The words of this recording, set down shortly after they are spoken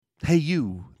Hey,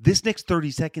 you, this next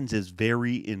 30 seconds is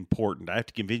very important. I have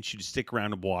to convince you to stick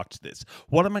around and watch this.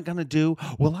 What am I going to do?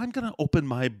 Well, I'm going to open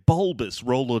my bulbous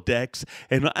Rolodex,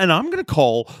 and I'm going to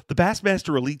call the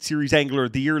Bassmaster Elite Series Angler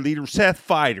of the Year leader, Seth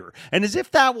Feider. And as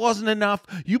if that wasn't enough,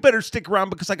 you better stick around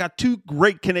because I got two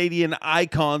great Canadian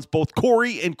icons, both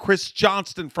Cory and Chris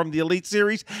Johnston from the Elite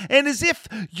Series. And as if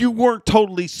you weren't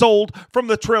totally sold, from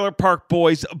the Trailer Park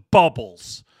Boys,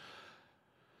 Bubbles.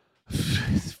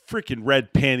 Freaking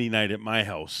red panty night at my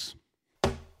house.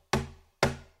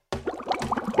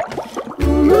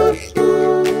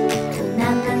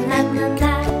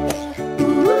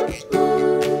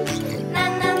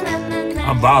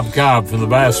 I'm Bob Cobb from the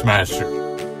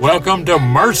Bassmaster. Welcome to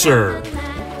Mercer.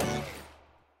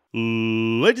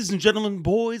 Ladies and gentlemen,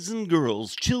 boys and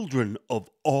girls, children of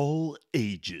all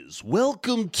ages,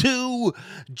 welcome to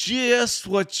Just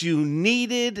What You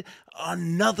Needed,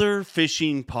 another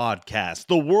fishing podcast.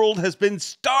 The world has been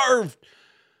starved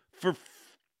for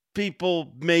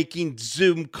people making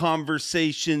Zoom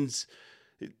conversations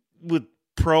with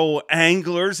pro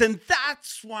anglers, and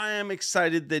that's why I'm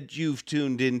excited that you've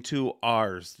tuned into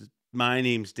ours. My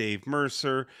name's Dave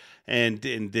Mercer, and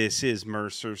this is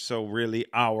Mercer, so really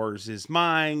ours is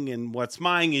mine, and what's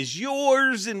mine is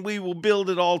yours, and we will build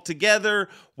it all together.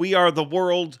 We are the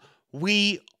world.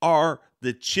 We are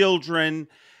the children,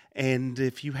 and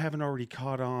if you haven't already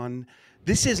caught on,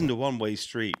 this isn't a one-way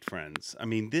street, friends. I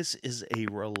mean, this is a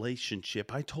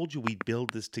relationship. I told you we'd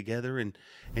build this together, and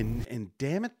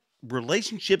damn it,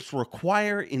 relationships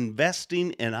require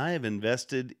investing, and I have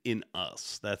invested in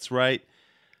us. That's right.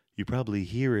 You probably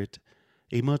hear it,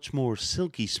 a much more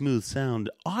silky smooth sound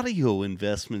audio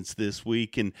investments this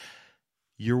week, and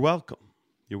you're welcome.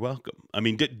 You're welcome. I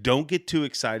mean, don't get too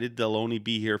excited. They'll only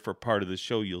be here for part of the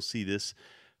show. You'll see this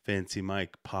fancy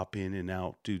mic pop in and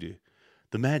out due to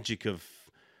the magic of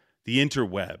the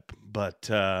interweb. But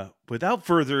without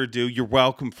further ado, you're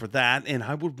welcome for that, and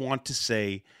I would want to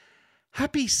say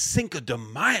Happy Cinco de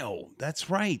Mayo. That's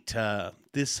right.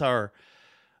 This our...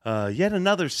 yet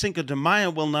another Cinco de Mayo.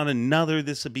 Well, not another.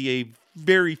 This will be a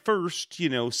very first,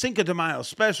 Cinco de Mayo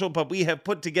special, but we have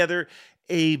put together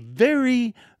a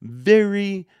very,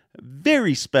 very,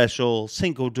 very special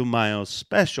Cinco de Mayo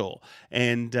special.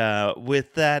 And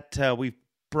with that, we've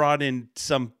brought in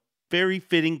some very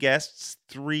fitting guests,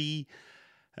 three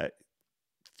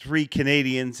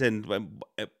Canadians and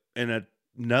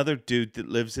another dude that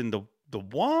lives in the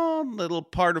one little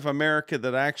part of America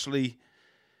that actually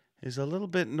is a little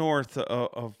bit north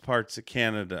of parts of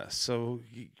Canada. So,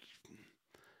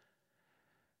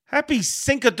 happy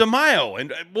Cinco de Mayo.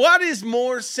 And what is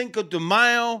more Cinco de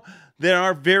Mayo than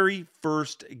our very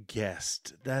first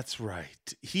guest? That's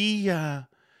right. He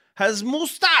has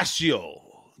mustachio.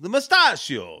 The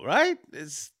mustachio, right?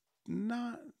 It's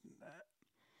not...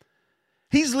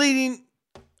 He's leading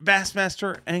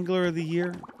Bassmaster Angler of the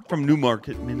Year from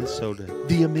Newmarket, Minnesota.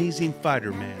 The amazing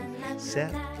fighter man,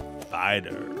 Seth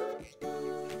Feider.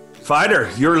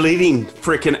 Feider, you're leading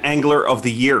freaking Angler of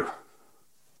the Year.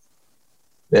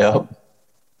 Yeah.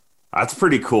 That's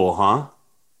pretty cool, huh?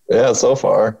 Yeah, so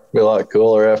far. Be a lot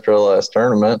cooler after the last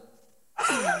tournament.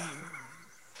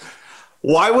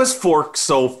 Why was Fork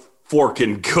so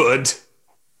forking good?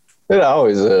 It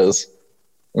always is.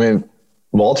 I mean,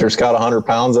 Walter's caught 100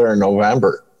 pounds there in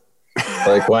November.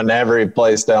 Like, when every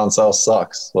place down south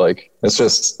sucks. Like, it's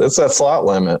that slot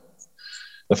limit.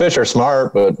 The fish are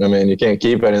smart, but, I mean, you can't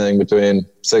keep anything between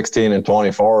 16 and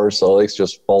 24, so lakes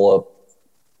just full up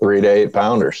 3 to 8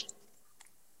 pounders.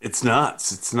 It's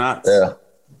nuts. It's nuts. Yeah.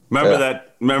 Remember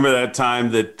that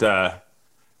time that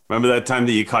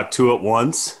you caught two at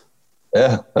once?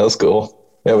 Yeah, that was cool.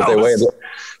 Yeah, but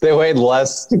they weighed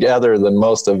less together than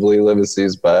most of Lee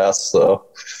Livesey's bass, so...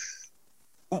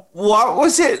 What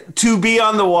was it to be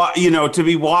on the water? To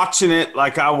be watching it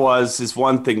like I was is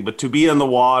one thing, but to be on the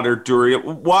water during it,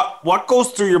 what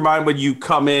goes through your mind when you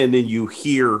come in and you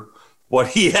hear what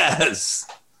he has?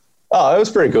 Oh, it was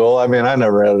pretty cool. I mean, I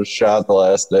never had a shot the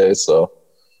last day, so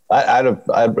I'd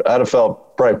have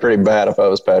felt probably pretty bad if I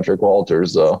was Patrick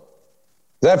Walters, though.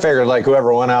 I figured like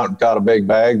whoever went out and caught a big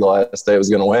bag the last day was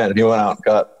going to win. He went out and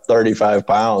caught 35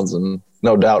 pounds, and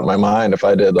no doubt in my mind, if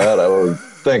I did that, I would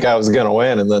think I was going to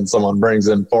win. And then someone brings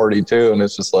in 42, and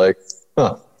it's just like,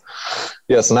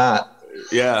 guess not.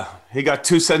 Yeah, he got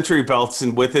 2 century belts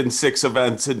and within 6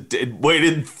 events, and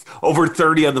waited over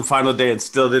 30 on the final day and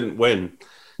still didn't win.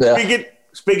 Yeah.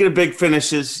 Speaking of big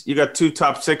finishes, you got 2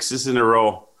 top 6s in a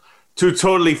row, 2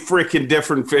 totally freaking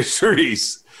different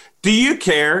fisheries. Do you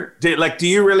care? Do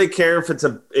you really care if it's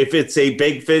a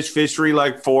big fish fishery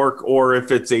like Fork, or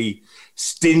if it's a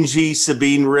stingy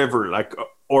Sabine River,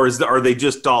 or are they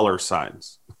just dollar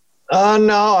signs?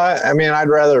 No, I mean, I'd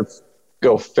rather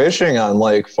go fishing on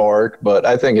Lake Fork, but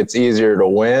I think it's easier to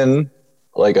win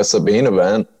like a Sabine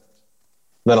event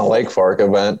than a Lake Fork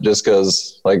event, just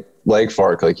because like Lake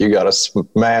Fork, like you got to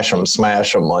smash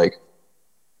them like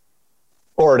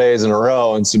 4 days in a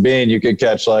row. And Sabine, you could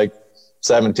catch like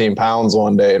 17 pounds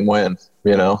one day and win,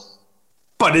 you know?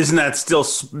 But isn't that still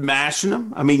smashing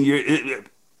them? I mean, yeah,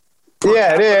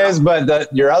 it is.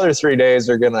 But your other 3 days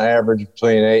are going to average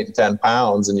between 8 and 10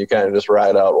 pounds, and you kind of just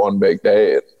ride out one big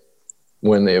day and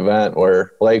win the event.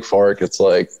 Where Lake Fork, it's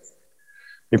like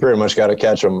you pretty much got to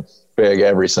catch them big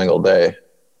every single day.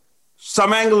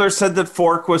 Some anglers said that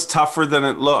Fork was tougher than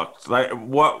it looked. Like,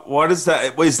 what is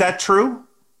that? Is that true?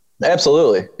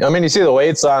 Absolutely. I mean, you see the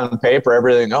weights on paper,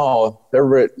 everything. Oh,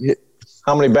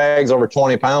 how many bags over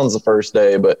 20 pounds the first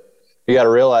day? But you got to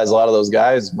realize a lot of those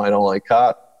guys might only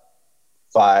caught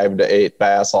 5 to 8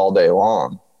 bass all day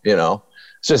long. You know,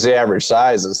 it's just the average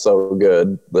size is so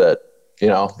good that, you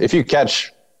know, if you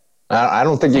catch, I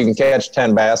don't think you can catch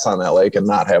 10 bass on that lake and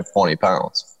not have 20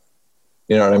 pounds.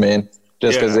 You know what I mean?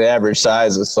 Just because the average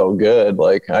size is so good.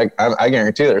 Like I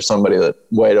guarantee there's somebody that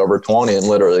weighed over 20 and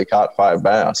literally caught 5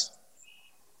 bass.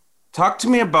 Talk to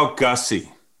me about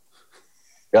Gussie.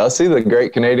 Gussie, the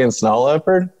great Canadian snow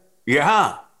leopard?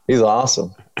 Yeah. He's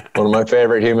awesome. One of my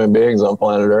favorite human beings on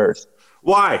planet Earth.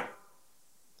 Why?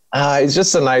 He's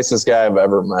just the nicest guy I've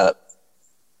ever met.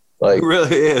 Like, he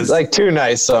really is. Like too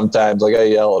nice sometimes. Like I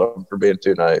yell at him for being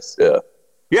too nice. Yeah.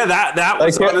 Yeah, that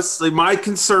was like, honestly my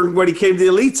concern when he came to the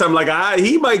elites. I'm like,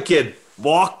 he might get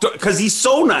walked because he's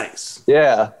so nice.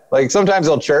 Yeah. Like sometimes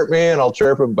he'll chirp me and I'll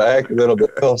chirp him back and then he'll be,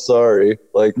 oh, sorry.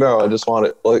 Like, no, I just want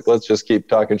it. Like, let's just keep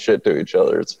talking shit to each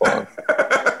other. It's fun.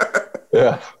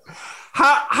 Yeah.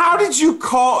 How did you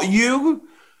call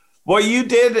what you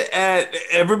did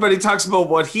everybody talks about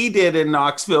what he did in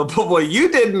Knoxville, but what you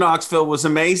did in Knoxville was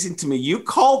amazing to me. You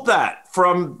called that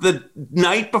from the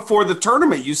night before the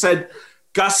tournament. You said,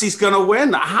 Gussie's going to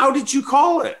win. How did you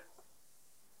call it?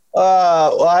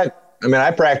 Well, I mean, I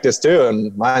practiced too,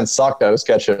 and mine sucked. I was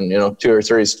catching, 2 or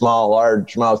 3 small,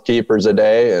 largemouth keepers a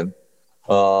day. And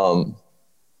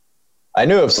I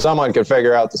knew if someone could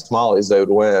figure out the smallies, they would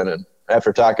win. And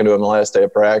after talking to him the last day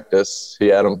of practice, he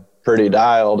had them pretty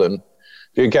dialed. And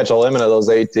if you can catch a limit of those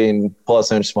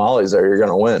 18-plus inch smallies there, you're going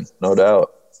to win, no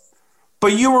doubt.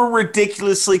 But you were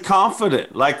ridiculously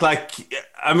confident.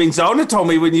 I mean, Zona told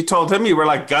me when you told him, you were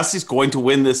like, Gussie's going to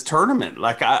win this tournament.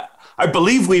 Like, I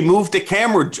believe we moved the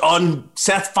camera on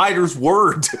Seth Feider's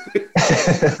word.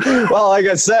 Well, like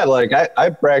I said, like I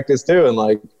practice too. And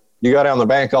like, you go down the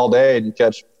bank all day and you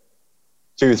catch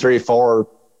 2, 3, 4,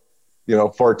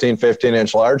 14, 15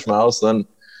 inch largemouths. Then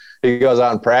he goes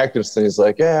out and practice and he's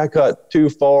like, yeah, I caught 2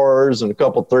 4s and a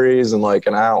couple 3s in like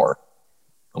an hour.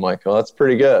 I'm like, well, that's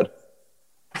pretty good.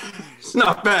 It's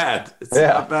not bad. It's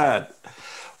not bad.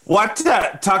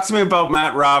 Talk to me about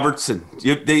Matt Robertson.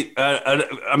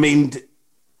 I mean,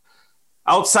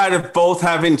 outside of both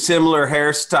having similar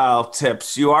hairstyle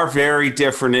tips, you are very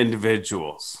different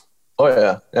individuals.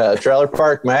 Oh, yeah. Trailer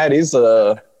Park Matt, he's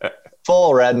a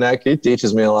full redneck. He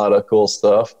teaches me a lot of cool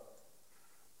stuff.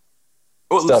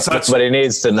 Stuff somebody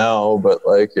needs to know, but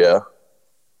like, yeah.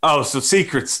 Oh, so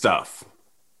secret stuff.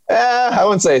 I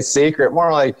wouldn't say secret,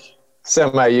 more like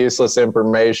semi-useless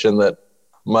information that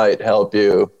might help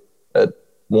you at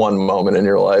one moment in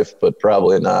your life, but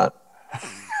probably not.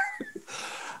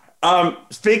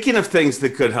 Speaking of things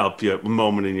that could help you at a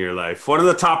moment in your life, one of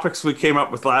the topics we came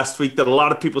up with last week that a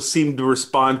lot of people seem to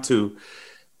respond to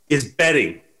is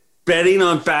betting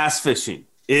on bass fishing.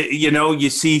 You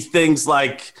see things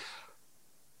like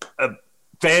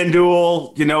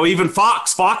FanDuel, even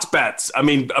Fox bets. I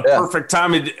mean, perfect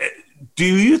time. Do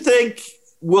you think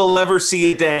we'll ever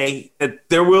see a day that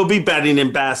there will be betting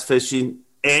in bass fishing?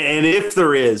 And if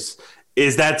there is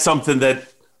that something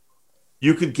that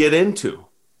you could get into?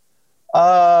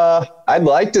 I'd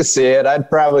like to see it. I'd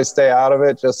probably stay out of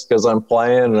it just because I'm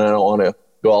playing and I don't want to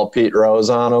go all Pete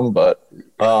Rose on them. But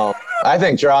I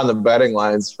think drawing the betting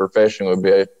lines for fishing would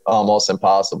be almost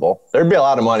impossible. There'd be a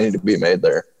lot of money to be made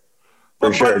there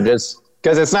for sure. Just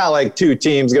because it's not like 2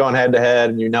 teams going head to head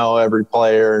and every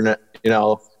player and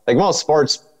like most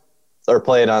sports are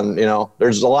played on,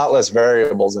 there's a lot less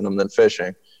variables in them than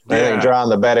fishing. Yeah. I think drawing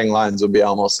the betting lines would be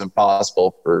almost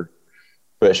impossible for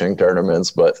fishing tournaments,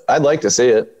 but I'd like to see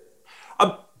it.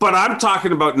 But I'm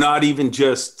talking about not even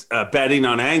just betting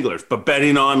on anglers, but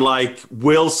betting on like,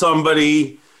 will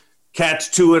somebody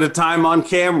catch 2 at a time on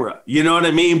camera? You know what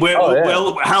I mean?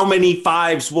 How many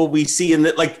 5s will we see in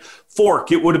that? Like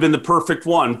fork, it would have been the perfect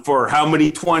one for how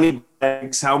many 20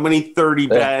 bags, how many 30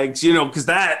 bags, you know, because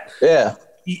that,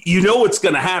 you know what's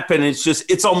going to happen.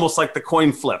 It's almost like the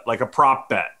coin flip, like a prop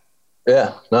bet.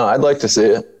 Yeah, no, I'd like to see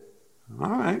it. All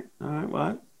right.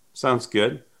 Well, sounds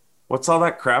good. What's all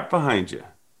that crap behind you?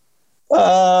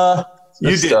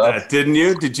 You did that, didn't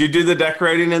you? Did you do the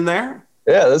decorating in there?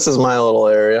 Yeah, this is my little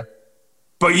area.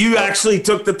 But you actually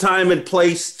took the time and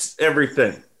placed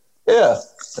everything. Yeah.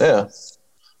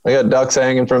 I got ducks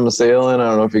hanging from the ceiling. I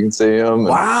don't know if you can see them.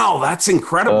 Wow, that's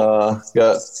incredible.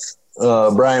 Got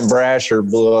Brian Brasher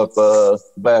blew up a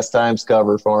Bass Times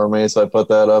cover for me, so I put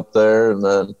that up there, and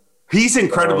then he's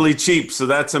incredibly cheap, so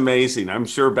that's amazing. I'm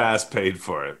sure Bass paid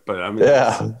for it, but I mean,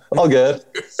 yeah, all good.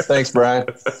 Thanks, Brian.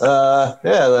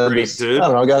 Then great, dude. I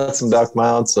don't know. Got some duck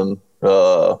mounts and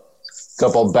a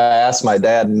couple bass. My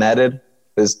dad netted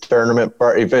his tournament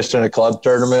part. He fished in a club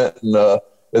tournament, and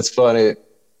it's funny.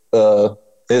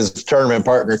 His tournament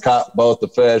partner caught both the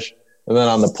fish, and then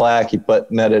on the plaque he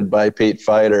put netted by Pete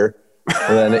Feider.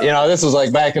 And then this was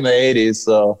like back in the '80s,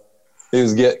 so he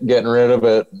was getting rid of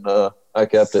it, and I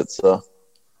kept it. So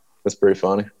it's pretty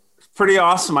funny. Pretty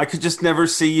awesome. I could just never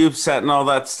see you setting all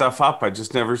that stuff up. I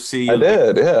just never see you. I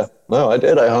did, yeah. No, I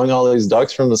did. I hung all these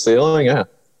ducks from the ceiling. Yeah.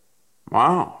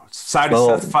 Wow. Side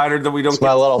of Seth Feider that we don't. It's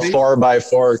my little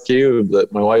 4x4 cube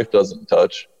that my wife doesn't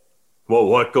touch. Well,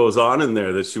 what goes on in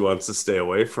there that she wants to stay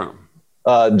away from?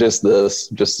 Just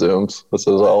zooms. This is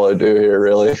all I do here,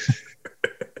 really.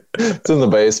 It's in the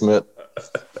basement.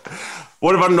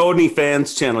 What about an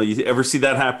OnlyFans channel? You ever see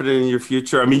that happening in your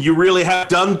future? I mean, you really have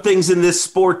done things in this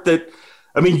sport that,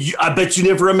 I mean, I bet you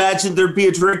never imagined there'd be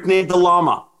a drink named the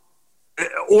llama,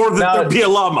 or that there'd be a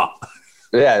llama.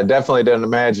 Yeah, definitely didn't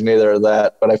imagine either of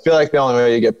that. But I feel like the only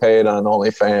way you get paid on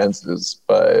OnlyFans is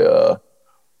by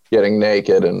getting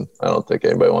naked, and I don't think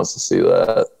anybody wants to see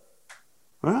that.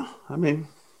 Well, I mean,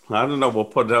 I don't know. We'll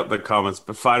put it out in the comments.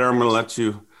 But Feider, I'm gonna let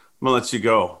you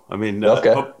go. I mean,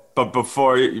 okay. But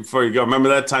before you go, remember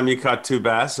that time you caught 2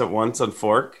 bass at once on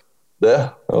fork?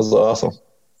 Yeah, that was awesome.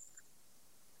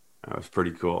 That was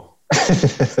pretty cool.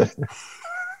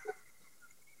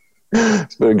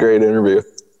 It's been a great interview.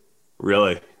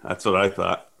 Really? That's what I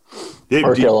thought.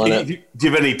 We're killing it. Do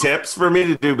you have any tips for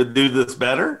me to do this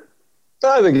better?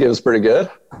 I think it was pretty good.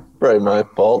 Probably my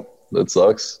fault. That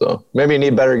sucks. So maybe you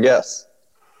need better guests.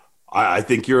 I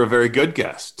think you're a very good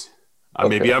guest. Okay.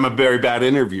 Maybe I'm a very bad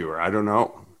interviewer. I don't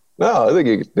know. No, I think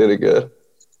you did it good.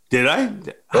 Did I?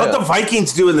 How'd the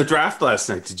Vikings do in the draft last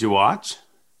night? Did you watch?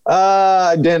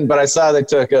 I didn't, but I saw they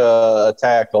took a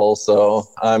tackle. So,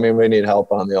 I mean, we need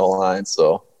help on the O-line.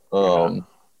 So,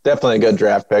 definitely a good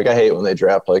draft pick. I hate when they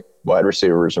draft like wide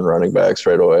receivers and running backs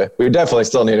right away. We definitely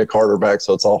still need a quarterback,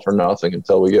 so it's all for nothing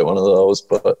until we get one of those.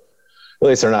 But at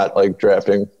least they're not like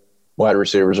drafting wide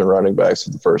receivers and running backs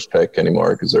with the first pick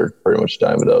anymore because they're pretty much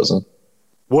dime a dozen.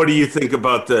 What do you think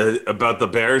about the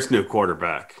Bears' new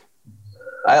quarterback?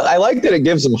 I like that it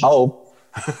gives them hope.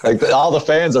 Like all the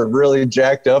fans are really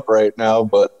jacked up right now,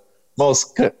 but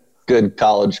most good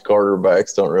college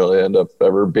quarterbacks don't really end up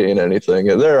ever being anything.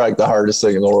 They're like the hardest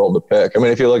thing in the world to pick. I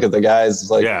mean, if you look at the guys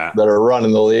that are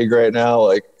running the league right now,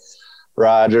 like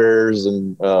Rodgers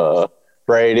and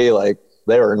Brady, like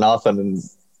they were nothing and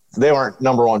they weren't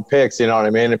number 1 picks. You know what I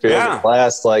mean? If you look at the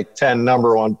last like 10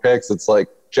 number 1 picks, it's like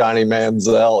Johnny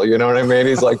Manziel. You know what I mean?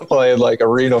 He's like playing like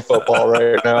arena football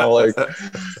right now. Like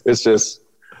it's just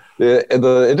the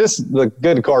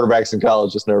good quarterbacks in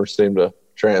college just never seem to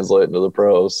translate into the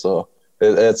pros. So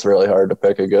it's really hard to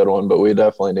pick a good one, but we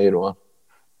definitely need one.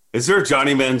 Is there a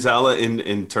Johnny Manziel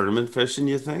in tournament fishing,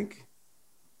 you think?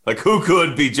 Like who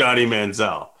could be Johnny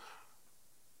Manziel?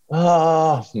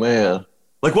 Oh man.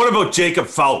 Like, what about Jacob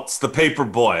Fouts, the paper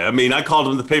boy? I mean, I called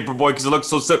him the paper boy because it looks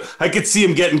so simple. I could see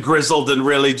him getting grizzled and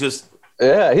really just...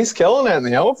 Yeah, he's killing it in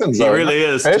the Opens. He really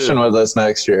is, fishing with us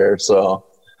next year, so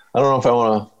I don't know if I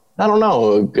want to... I don't know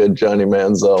who good Johnny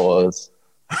Manziel was.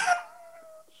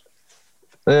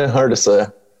 Hard to say.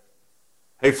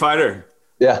 Hey, Feider.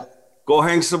 Yeah? Go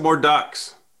hang some more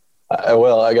ducks. I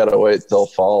will. I got to wait till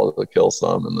fall to kill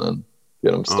some and then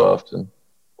get them stuffed, and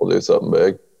we'll do something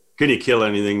big. Can you kill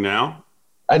anything now?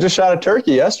 I just shot a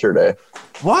turkey yesterday.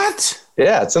 What?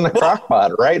 Yeah, it's in the crock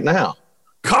pot right now.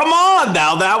 Come on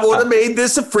now. That would have made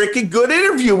this a freaking good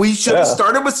interview. We should have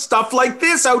started with stuff like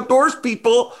this. Outdoors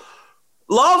people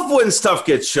love when stuff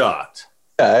gets shot.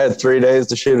 Yeah, I had 3 days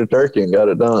to shoot a turkey and got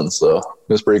it done, so it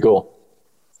was pretty cool.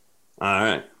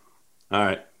 All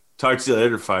right. Talk to you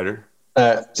later, Feider.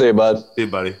 All right. See you, bud. See you,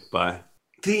 buddy. Bye.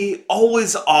 The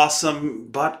always awesome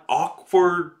but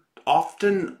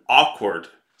often awkward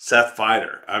Seth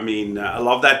Feider. I mean, I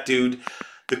love that dude.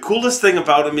 the coolest thing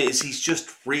about him is he's just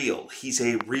real. He's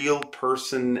a real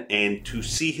person, and to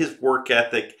see his work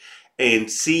ethic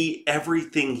and see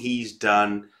everything he's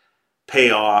done pay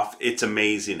off, it's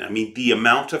amazing. I mean, the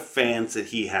amount of fans that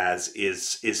he has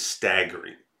is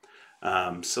staggering.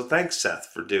 So thanks, Seth,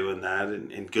 for doing that,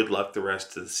 and good luck the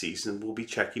rest of the season. We'll be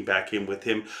checking back in with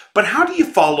him. But how do you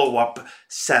follow up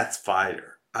Seth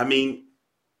Feider? I mean,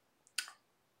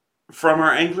 from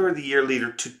our Angler of the Year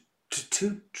leader to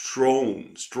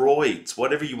droids,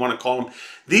 whatever you want to call them.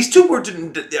 These two were,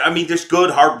 I mean, there's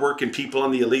good, hardworking people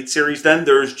in the Elite Series. Then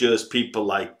there's just people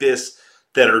like this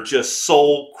that are just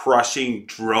soul-crushing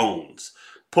drones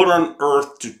put on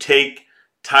Earth to take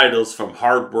titles from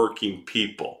hardworking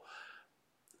people.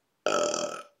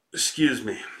 Excuse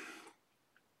me.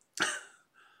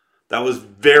 That was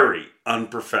very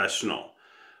unprofessional,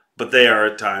 but they are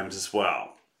at times as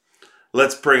well.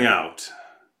 Let's bring out,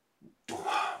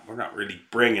 we're not really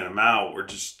bringing them out, we're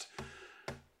just,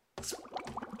 let's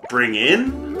bring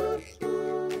in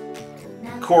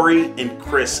Cory and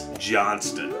Chris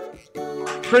Johnston.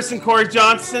 Chris and Cory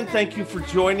Johnston, thank you for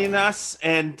joining us.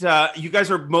 And you guys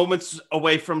are moments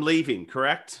away from leaving,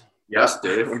 correct? Yes,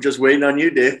 Dave. We're just waiting on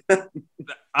you, Dave.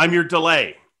 I'm your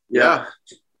delay. Yeah.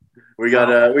 We got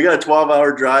a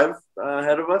 12-hour drive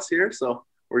ahead of us here, so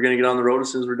we're going to get on the road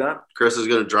as soon as we're done. Chris is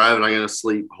going to drive, and I'm going to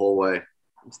sleep the whole way.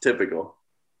 It's typical.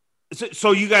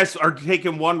 So you guys are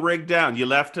taking one rig down. You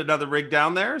left another rig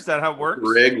down there? Is that how it works?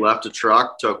 Rig, left a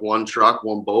truck, took one truck,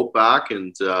 one boat back,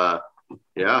 and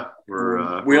yeah,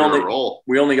 we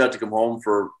only got to come home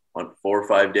for 4 or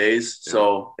 5 days,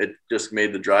 so it just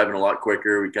made the driving a lot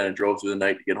quicker. We kind of drove through the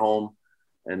night to get home,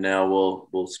 and now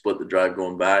we'll split the drive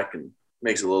going back, and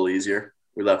makes it a little easier.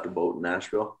 We left a boat in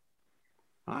Nashville.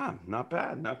 Not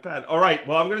bad, not bad. All right,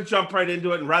 well, I'm going to jump right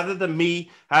into it, and rather than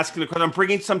me asking a question, I'm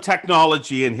bringing some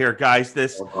technology in here, guys. And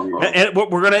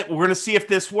we're gonna see if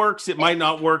this works. It might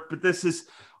not work, but this is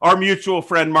our mutual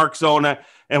friend Mark Zona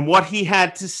and what he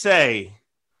had to say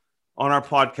on our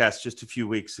podcast just a few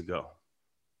weeks ago.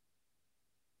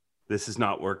 This is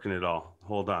not working at all.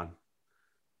 Hold on.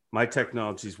 My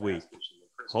technology's weak.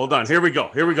 Hold on. Here we go.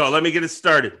 Let me get it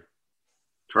started.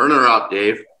 Turn her up,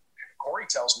 Dave. Cory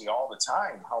tells me all the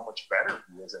time how much better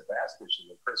he is at bass fishing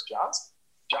than Chris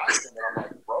Johnston. And I'm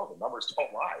like, bro, the numbers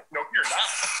don't lie. No, you're not.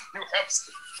 You have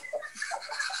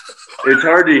It's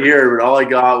hard to hear, but all I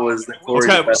got was the Cory.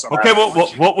 Okay.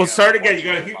 We'll start again.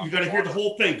 You gotta hear the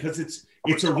whole thing because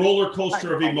it's a roller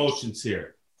coaster of emotions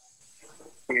here.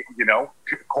 You know,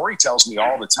 Cory tells me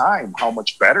all the time how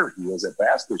much better he is at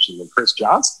bass fishing than Chris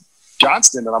Johnston.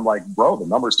 And I'm like, bro, the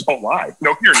numbers don't lie.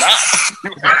 No, you're not.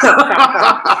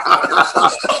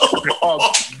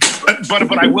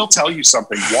 But I will tell you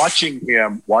something. Watching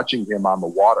him on the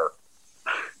water,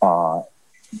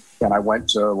 and I went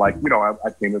to I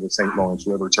came to the St. Lawrence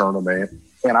River tournament,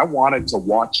 and I wanted to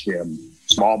watch him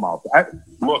smallmouth.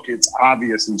 Look, it's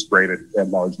obvious he's great at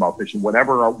largemouth fishing.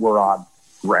 Whenever we're on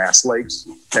grass lakes,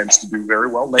 tends to do very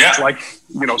well. Lakes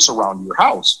surround your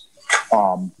house.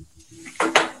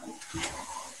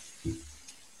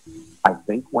 I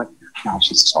think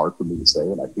this is hard for me to say,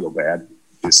 and I feel bad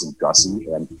dissing Gussie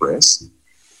and Chris.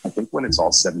 I think when it's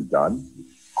all said and done,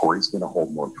 Cory's going to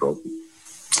hold more trophies.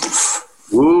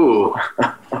 Ooh.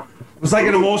 It was like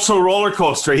an emotional roller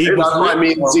coaster. That's what I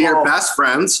mean to your best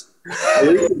friends. At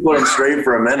least you put him straight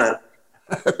for a minute.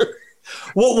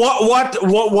 Well,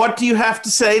 what do you have to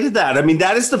say to that? I mean,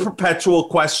 that is the perpetual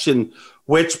question.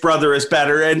 Which brother is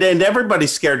better? And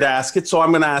everybody's scared to ask it, so I'm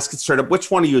going to ask it straight up.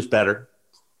 Which one of you is better?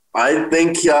 I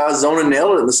think Zona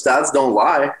nailed it. The stats don't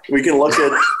lie. We can look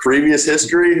at previous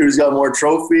history, who's got more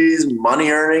trophies, money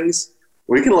earnings.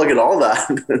 We can look at all that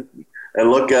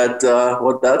and look at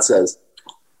what that says.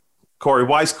 Cory,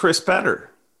 why is Chris better?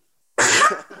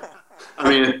 I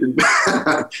mean,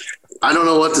 I don't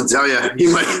know what to tell you.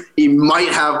 He might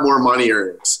have more money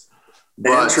earnings,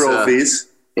 and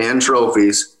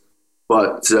trophies.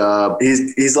 But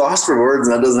he's lost for words,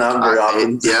 and that doesn't happen very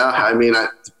often. I mean,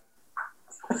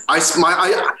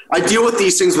 I deal with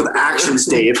these things with actions,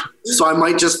 Dave. So I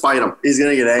might just fight him. He's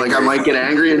gonna get angry. Like I might get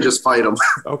angry and just fight him.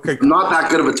 Okay. I'm not that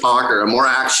good of a talker. I'm more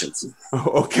actions.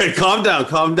 Okay, calm down.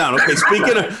 Okay,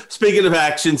 speaking of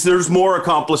actions, there's more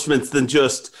accomplishments than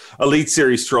just Elite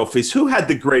Series trophies. Who had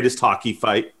the greatest hockey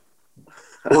fight?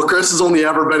 Well, Chris has only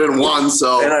ever been in one,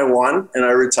 so and I won, and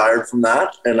I retired from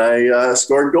that, and I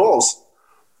scored goals.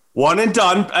 One and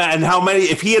done. And how many?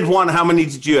 If he had won, how many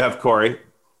did you have, Cory?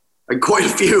 Quite a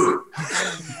few.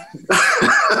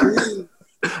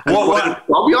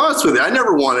 I'll be honest with you. I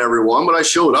never won every one, but I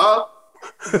showed up.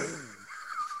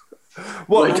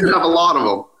 Well, I do have a lot of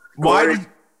them.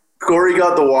 Cory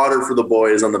got the water for the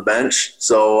boys on the bench.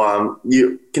 So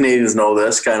you Canadians know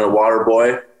this, kind of water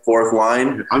boy, fourth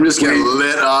line. I'm just getting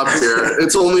lit up here.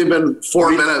 It's only been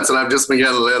 4 minutes and I've just been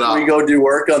getting lit up. We go do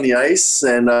work on the ice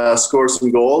and score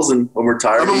some goals, and when we're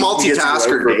tired, I'm a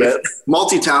multitasker, Dave.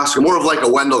 Multitasker, more of like a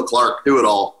Wendell Clark. Do it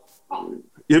all.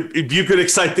 You could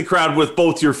excite the crowd with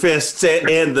both your fists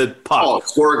and the puck. Oh,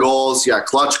 score goals. Yeah,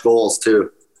 clutch goals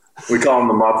too. We call him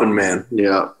the Muffin Man.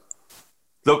 Yeah.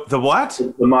 The what?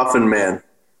 The Muffin Man.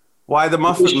 Why the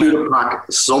Muffin Man?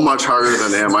 So much harder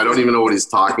than him. I don't even know what he's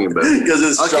talking about. Because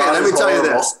it's okay. Let me tell you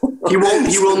this. He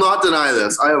will not deny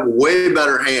this. I have way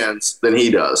better hands than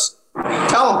he does.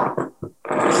 Tell him.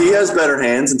 He has better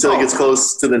hands until he gets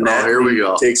close to the net. Here we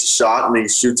go. He takes a shot and he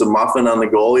shoots a muffin on the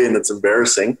goalie, and it's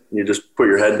embarrassing. You just put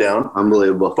your head down.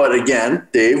 Unbelievable. But again,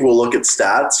 Dave will look at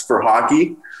stats for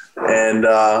hockey and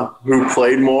who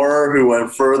played more, who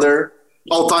went further.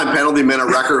 All-time penalty minute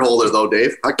record holder, though,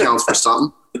 Dave. That counts for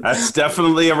something. That's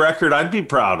definitely a record I'd be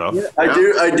proud of. Yeah,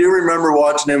 I do remember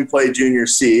watching him play Junior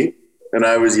C, and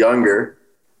I was younger.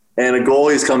 And a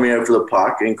goalie's coming out for the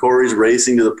puck, and Cory's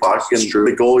racing to the puck, and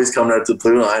the goalie's coming out to the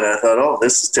blue line. And I thought, oh,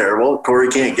 this is terrible. Cory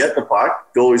can't get the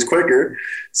puck. Goalie's quicker.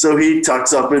 So he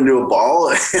tucks up into a ball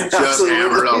and just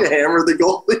hammered the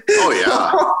goalie. Oh,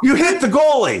 yeah. You hit the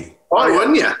goalie. Why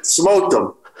wouldn't you? Smoked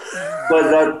him. But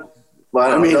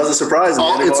it doesn't surprise me.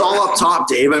 It's all up top,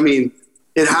 Dave. I mean,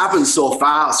 it happens so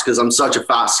fast because I'm such a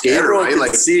fast skater. Everyone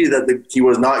right? could see that he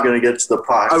was not going to get to the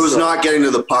puck. I was not getting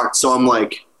to the puck, so I'm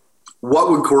like,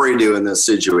 what would Cory do in this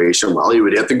situation? Well, he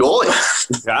would hit the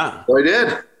goalie. Yeah. So he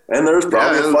did. And there was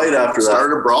probably a fight after that.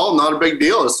 Started a brawl, not a big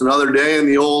deal. It's another day in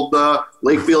the old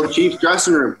Lakefield Chiefs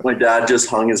dressing room. My dad just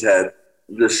hung his head,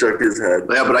 just shook his head.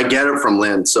 Yeah, but I get it from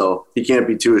Lynn, so he can't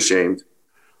be too ashamed.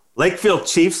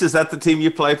 Lakefield Chiefs, is that the team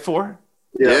you played for?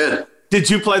 Yeah. Did. Did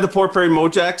you play the Port Perry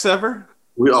Mojacks ever?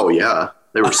 Oh, yeah.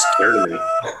 They were scared of me.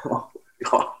 Oh,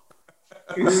 God.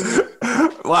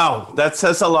 Wow, that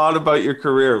says a lot about your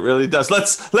career. It really does.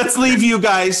 Let's leave you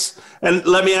guys, and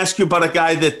let me ask you about a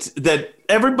guy that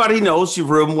everybody knows you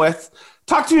room with.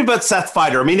 Talk to me about Seth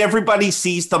Feider. I mean, everybody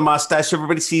sees the mustache,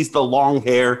 everybody sees the long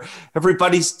hair,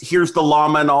 everybody hears the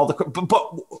llama and all the.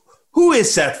 But who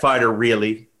is Seth Feider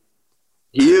really?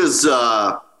 He is.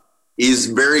 He's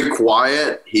very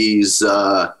quiet. He's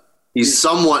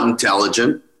somewhat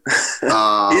intelligent.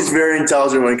 He's very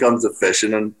intelligent when it comes to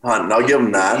fishing and hunting. I'll give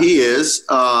him that. He is.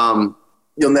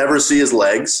 You'll never see his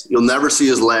legs. You'll never see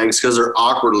his legs because they're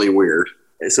awkwardly weird.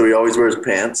 So he always wears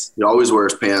pants. He always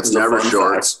wears pants, never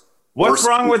shorts. Fact. What's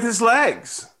wrong with his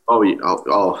legs?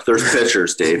 Oh, there's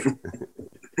pictures, Dave.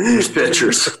 There's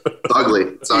pictures. It's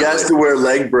ugly. He has to wear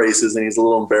leg braces, and he's a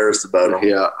little embarrassed about it.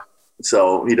 Yeah.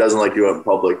 So he doesn't like to go out in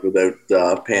public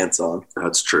without pants on.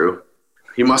 That's true.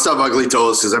 He must have ugly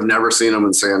toes because I've never seen him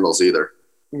in sandals either.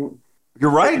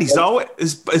 You're right. He's always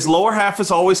his lower half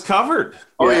is always covered.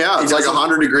 Oh yeah, it's like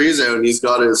 100 degrees out, and he's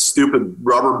got his stupid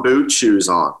rubber boot shoes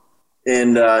on.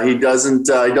 And he doesn't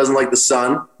like the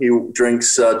sun. He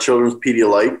drinks children's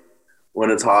Pedialyte when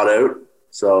it's hot out.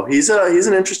 So he's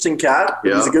an interesting cat.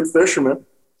 Yeah. He's a good fisherman.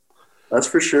 That's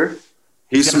for sure.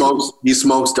 He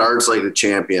smokes darts like a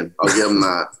champion. I'll give him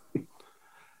that.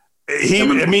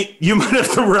 I mean, you might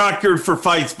have the record for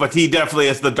fights, but he definitely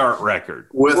has the dart record.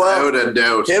 Without a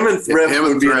doubt. Him and Thrift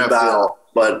would be in a battle.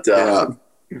 But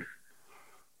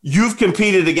you've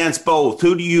competed against both.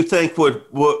 Who do you think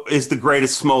is the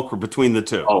greatest smoker between the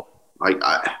two? Oh,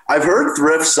 I've heard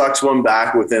Thrift sucks one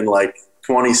back within like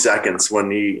 20 seconds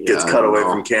when he gets cut away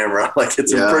from camera. Like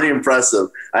it's pretty impressive.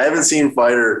 I haven't seen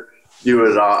Feider do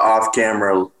it off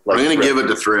camera. Like I'm going to give it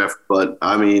to Thrift, but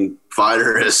I mean,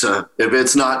 Feider is if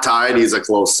it's not tied, he's a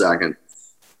close second.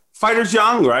 Feider's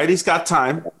young, right? He's got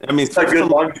time. I mean, he's got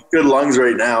good lungs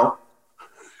right now.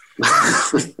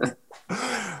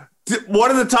 One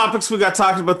of the topics we got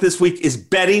talking about this week is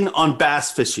betting on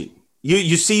bass fishing.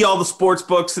 You see all the sports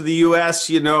books in the U.S.,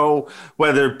 you know,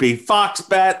 whether it be Fox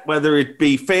Bet, whether it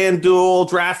be FanDuel,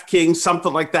 DraftKings,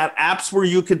 something like that, apps where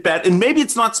you could bet. And maybe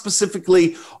it's not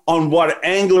specifically on what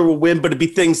angler will win, but it'd be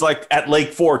things like at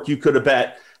Lake Fork, you could have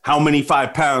bet how many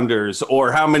 5-pounders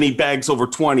or how many bags over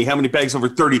 20, how many bags over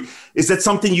 30. Is that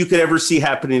something you could ever see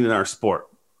happening in our sport?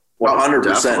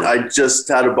 100%. I just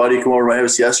had a buddy come over to my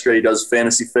house yesterday. He does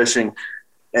fantasy fishing.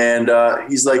 And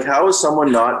he's like, how has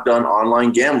someone not done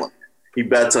online gambling? He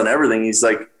bets on everything. He's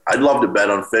like, I'd love to bet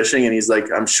on fishing. And he's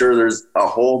like, I'm sure there's a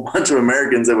whole bunch of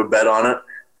Americans that would bet on it.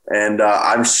 And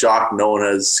I'm shocked no one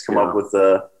has come up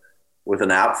with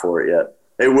an app for it yet.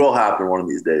 It will happen one of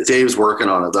these days. Dave's working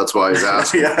on it. That's why he's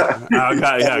asking.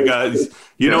 Guys,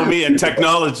 you know me and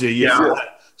technology.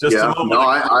 Just yeah, a moment. no,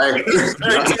 I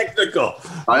very technical.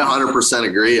 I 100%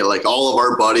 agree. Like all of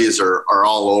our buddies are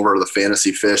all over the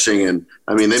fantasy fishing, and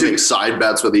I mean they make side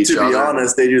bets with each other. To be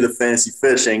honest, they do the fantasy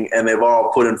fishing, and they've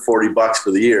all put in $40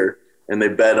 for the year, and they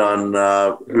bet on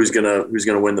who's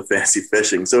gonna win the fantasy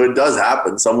fishing. So it does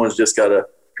happen. Someone's just got to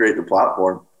create the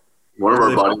platform. One of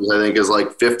our buddies, I think, is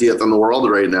like 50th in the world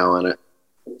right now in it.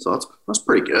 So that's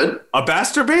pretty good. A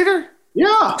masturbator?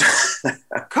 Yeah.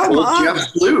 Come on. Jeff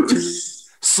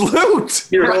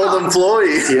Sloot. Your old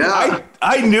employee. Yeah.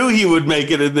 I knew he would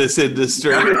make it in this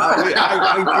industry. From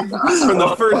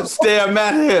the first day I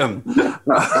met him.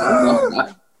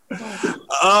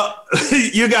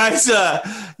 You guys,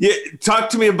 talk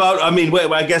to me about. I mean,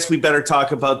 I guess we better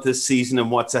talk about this season and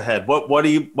what's ahead. What do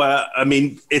you? I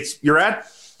mean, you're at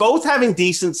both having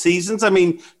decent seasons. I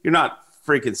mean, you're not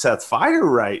freaking Seth Feider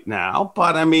right now,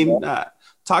 but I mean,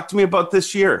 talk to me about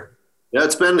this year. Yeah,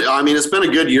 it's been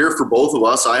a good year for both of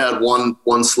us. I had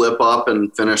one slip up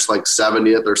and finished like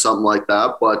 70th or something like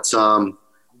that. But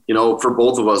for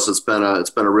both of us, it's been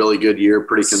a really good year,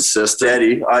 pretty consistent.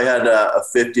 Steady. I had a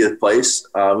 50th place.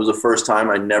 It was the first time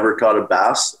I never caught a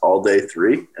bass all day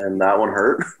 3, and that one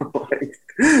hurt.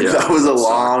 That was a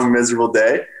long, miserable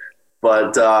day.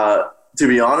 But to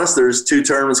be honest, there's 2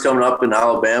 tournaments coming up in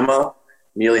Alabama,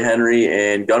 Neely Henry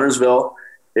and Gunnersville.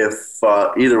 If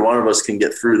either one of us can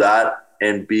get through that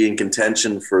and be in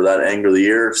contention for that Angler of the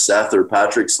Year, if Seth or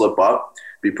Patrick slip up,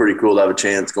 it'd be pretty cool to have a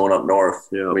chance going up north.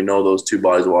 Yeah. We know those 2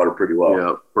 bodies of water pretty well.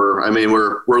 Yeah,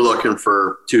 we're looking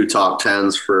for 2 top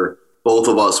 10s for both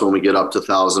of us when we get up to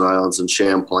Thousand Islands and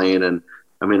Champlain. And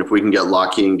I mean, if we can get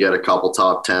lucky and get a couple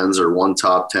top 10s or 1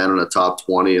 top 10 and a top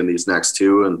 20 in these next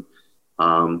 2, and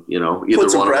either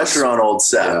put some one pressure on old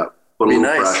Seth. Yeah, put a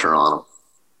little pressure on him.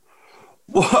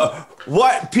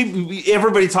 What people?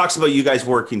 Everybody talks about you guys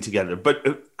working together,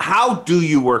 but how do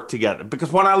you work together?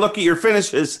 Because when I look at your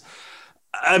finishes,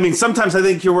 I mean, sometimes I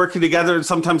think you're working together, and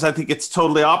sometimes I think it's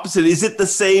totally opposite. Is it the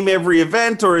same every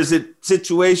event, or is it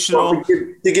situational? Well,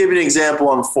 to give you an example,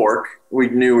 on Fork, we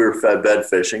knew we were fed bed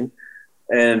fishing,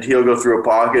 and he'll go through a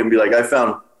pocket and be like, "I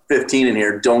found 15 in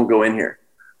here. Don't go in here."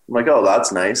 I'm like, "Oh,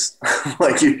 that's nice."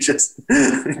 Like, you just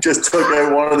took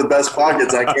out one of the best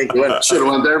pockets. I can't go in. Should have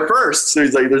went there first. So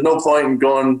he's like, "There's no point in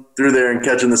going through there and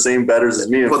catching the same betters as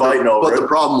me and fighting over it." But the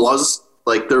problem was,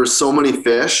 like, there was so many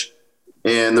fish,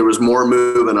 and there was more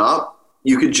moving up.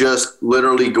 You could just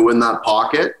literally go in that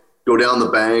pocket, go down the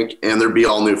bank, and there'd be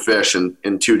all new fish in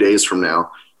 2 days from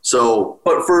now. So,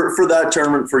 but for that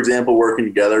tournament, for example, working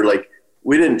together, like,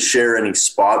 we didn't share any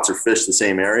spots or fish the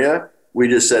same area. We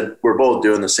just said, we're both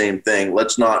doing the same thing.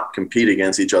 Let's not compete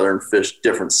against each other and fish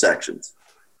different sections.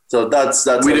 So that's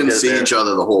we didn't see each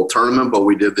other the whole tournament, but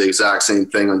we did the exact same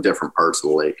thing on different parts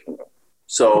of the lake.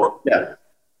 So, yeah.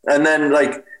 And then,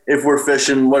 like, if we're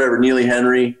fishing, whatever, Neely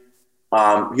Henry,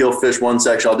 he'll fish one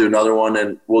section, I'll do another one,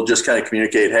 and we'll just kind of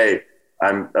communicate, hey,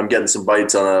 I'm getting some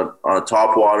bites on a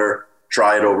top water,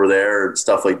 try it over there, and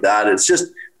stuff like that. It's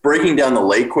just breaking down the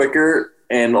lake quicker,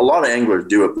 and a lot of anglers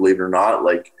do it, believe it or not.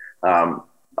 Like,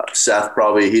 Seth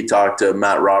he talked to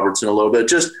Matt Robertson a little bit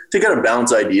just to kind of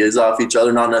bounce ideas off each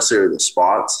other, not necessarily the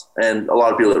spots. And a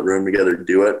lot of people that room together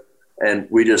do it. And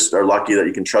we just are lucky that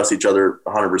you can trust each other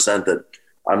 100%, that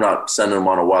I'm not sending them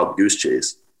on a wild goose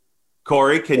chase.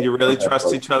 Cory, can you really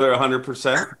trust each other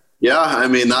 100%? Yeah, I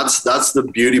mean, that's the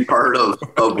beauty part of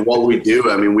what we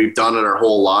do. I mean, we've done it our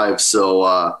whole lives.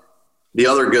 So the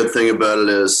other good thing about it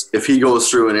is if he goes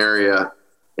through an area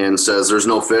and says there's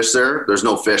no fish there, there's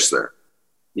no fish there.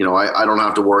 I don't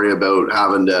have to worry about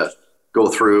having to go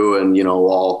through and,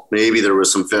 maybe there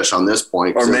was some fish on this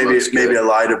point. Or maybe I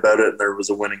lied about it and there was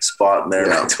a winning spot in there.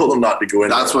 Yeah. And I told him not to go in.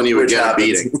 That's when he would get a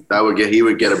beating. He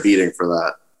would get a beating for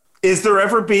that. Is there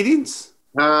ever beatings?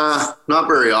 Not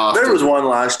very often. There was one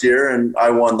last year and I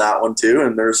won that one too.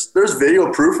 And there's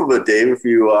video proof of it, Dave, if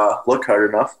you look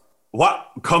hard enough. What?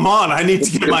 Come on. I need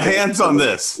to get my hands on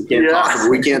this.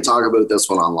 We can't talk about this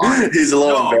one online. He's a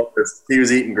little embarrassed. He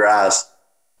was eating grass.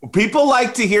 People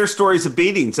like to hear stories of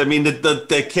beatings. I mean,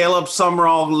 the Caleb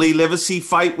Summerall, Lee Livesey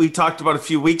fight we talked about a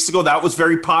few weeks ago, that was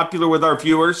very popular with our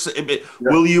viewers.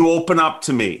 Will you open up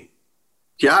to me?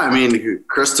 Yeah, I mean,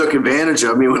 Chris took advantage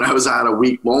of me when I was at a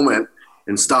weak moment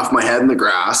and stuffed my head in the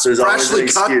grass. There's freshly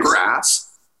cut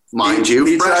grass, mind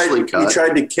you, freshly cut. He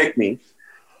tried to kick me.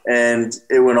 And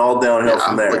it went all downhill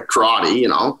from there. Like karate,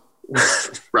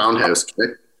 roundhouse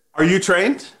kick. Are you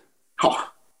trained? Oh,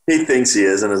 he thinks he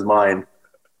is in his mind.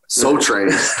 So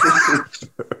trained.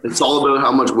 It's all about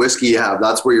how much whiskey you have.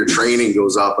 That's where your training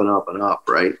goes up and up and up,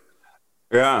 right?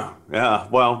 Yeah.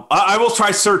 Well, I will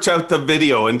try search out the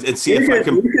video and see if I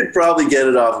can. You could probably get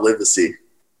it off Livesey.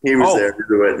 He was there to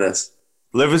witness.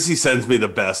 Livesey sends me the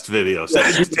best videos.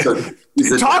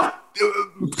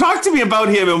 Talk to me about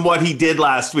him and what he did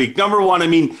last week. Number one, I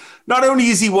mean, not only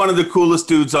is he one of the coolest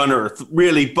dudes on earth,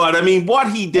 really, but I mean,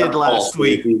 what he did last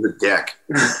week. He's a dick.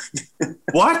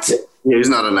 What? Yeah, he's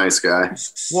not a nice guy.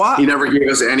 What? He never gave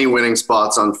us any winning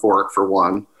spots on fork for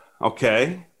one.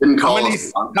 Okay. Didn't call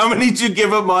us. How many did you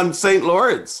give him on St.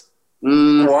 Lawrence?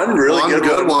 One really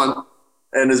good one.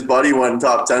 And his buddy won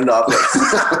top 10 off it.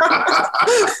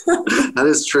 That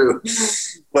is true.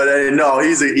 But no,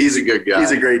 he's a good guy.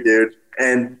 He's a great dude.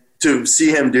 And to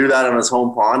see him do that on his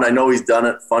home pond, I know he's done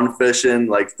it fun fishing,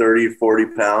 like 30, 40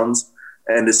 pounds.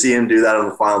 And to see him do that on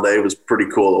the final day was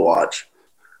pretty cool to watch.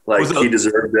 Like, he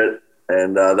deserved it.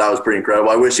 And that was pretty incredible.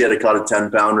 I wish he had caught a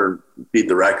 10-pounder and beat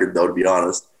the record, though, to be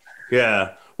honest.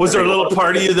 Yeah. Was there a little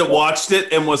part of you that watched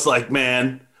it and was like,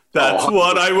 man, that's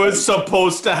what I was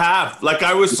supposed to have? Like,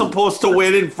 I was supposed to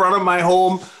win in front of my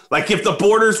home. Like, if the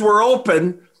borders were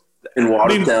open, it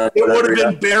would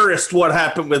have embarrassed what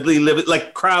happened with Lee Livett,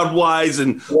 like crowd-wise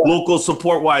and local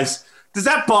support-wise. Does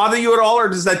that bother you at all, or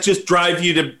does that just drive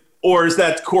you to, or is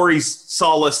that Cory's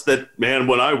solace that, man,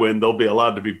 when I win, there'll be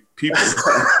allowed to be people?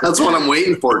 That's what I'm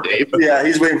waiting for, Dave. Yeah,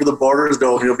 he's waiting for the borders to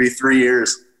open. It'll be 3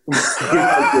 years.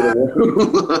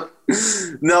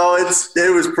 No,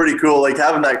 it was pretty cool. Like,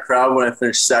 having that crowd when I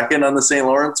finished second on the St.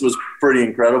 Lawrence was pretty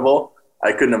incredible.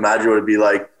 I couldn't imagine what it'd be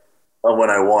like when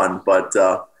I won, but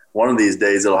one of these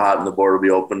days it'll happen. The border will be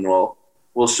open.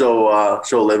 We'll show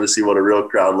Livesey what a real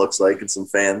crowd looks like and some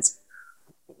fans.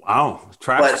 Wow,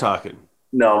 trash talking.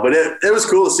 No, but it was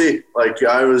cool to see. Like,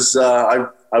 I was I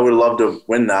would have loved to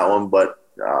win that one, but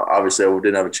obviously I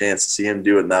didn't have a chance to see him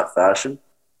do it in that fashion.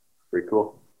 Pretty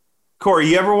cool. Cory,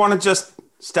 you ever want to just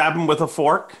stab him with a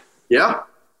fork? Yeah.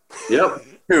 Yep.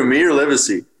 Who, me or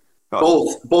Livesey?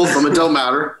 Both of them. It don't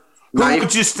matter. Who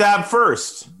would you stab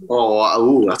first?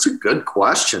 Oh, that's a good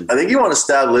question. I think you want to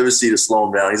stab Livesey to slow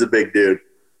him down. He's a big dude.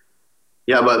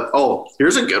 Yeah, but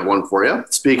here's a good one for you.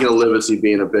 Speaking of Livesey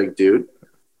being a big dude.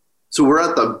 So we're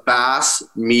at the Bass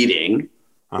meeting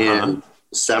in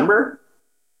December,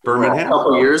 Birmingham, a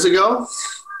couple years ago.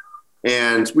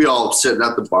 And we all sitting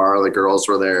at the bar, the girls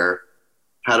were there,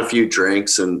 had a few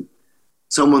drinks, and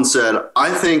someone said,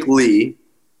 I think Lee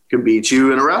can beat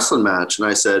you in a wrestling match. And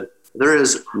I said, there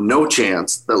is no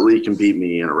chance that Lee can beat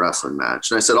me in a wrestling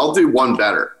match. And I said, I'll do one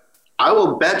better. I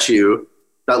will bet you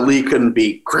that Lee couldn't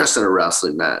beat Chris in a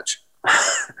wrestling match.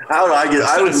 How did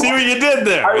I see what you did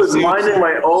there. I was minding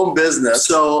my own business,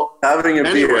 so having a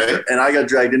beer, and I got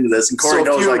dragged into this, and Cory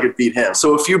knows I could beat him.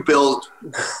 So a few bills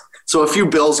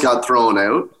got thrown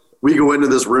out. We go into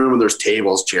this room and there's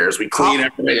tables, chairs. We clean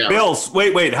everything up. Bills.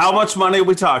 Wait. How much money are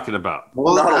we talking about?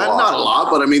 Well, not a lot,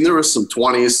 but I mean, there was some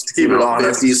 20s, keep it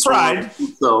honest. 50s. Right.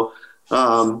 So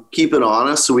keep it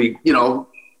honest. So we,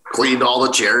 cleaned all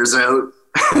the chairs out.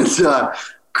 And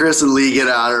Chris and Lee get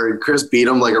at her, and Chris beat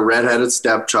him like a redheaded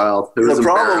stepchild. The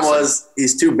problem was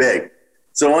he's too big.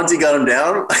 So once he got him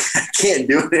down, I can't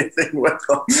do anything with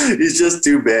him. He's just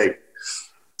too big.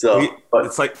 So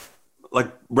it's like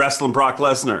wrestling Brock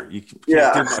Lesnar. You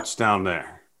can't do much down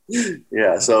there.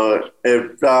 Yeah, so I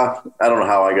don't know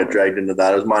how I got dragged into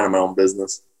that. I was minding my own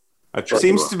business. It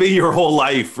seems to be your whole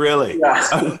life, really.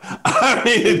 Yeah. I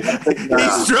mean,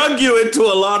 he's drug you into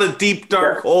a lot of deep,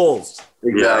 dark holes.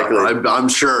 Exactly. Yeah, I'm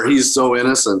sure he's so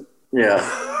innocent. Yeah.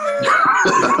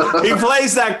 He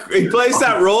plays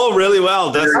that role really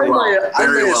well, doesn't he? I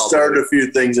may have started a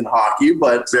few things in hockey,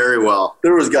 but very well.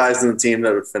 There was guys in the team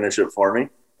that would finish it for me.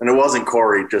 And it wasn't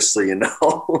Cory, just so you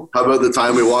know. How about the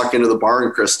time we walk into the bar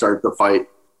and Chris started the fight?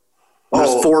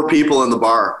 There's 4 people in the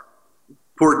bar.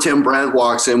 Poor Tim Brandt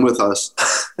walks in with us.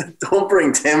 Don't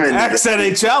bring Tim in.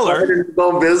 Ex-NHLer.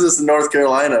 Go business in North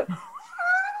Carolina.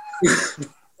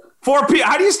 4 people.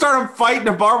 How do you start a fight in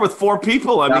a bar with 4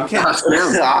 people? I mean,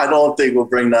 I don't think we'll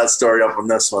bring that story up on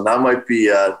this one. That might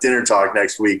be dinner talk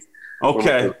next week.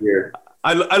 Okay.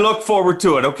 I look forward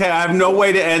to it. Okay. I have no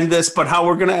way to end this, but how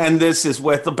we're going to end this is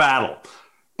with a battle.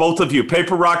 Both of you,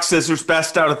 paper, rock, scissors,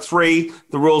 best out of 3.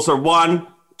 The rules are 1,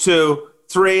 2,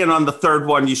 3, and on the third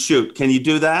one you shoot. Can you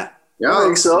do that? Yeah, I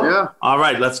think so. Yeah. All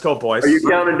right, let's go, boys. Are you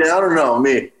counting down or no?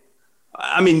 Me.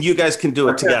 I mean, you guys can do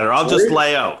it together. I'll just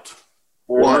lay out.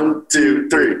 1, 2,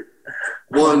 3.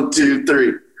 1, 2,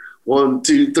 3. 1,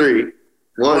 2, 3.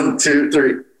 1, 2,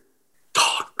 3.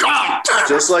 Oh, God.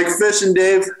 Just like fishing,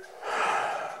 Dave.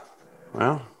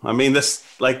 Well, I mean, the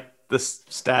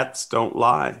stats don't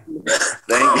lie.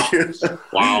 Thank you.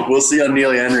 Wow. We'll see on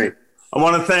Neil Henry. I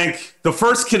want to thank the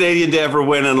first Canadian to ever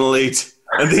win an elite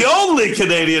and the only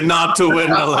Canadian not to win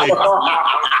an elite.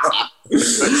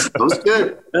 That was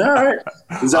good. All right.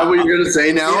 Is that what you're going to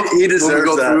say now? He deserves when we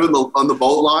go that. through on the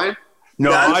boat line?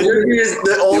 No, He is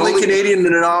the only Canadian to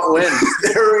not win.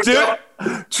 There we go.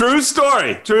 True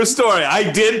story.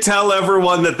 I did tell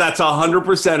everyone that's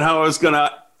 100% how I was going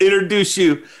to introduce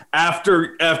you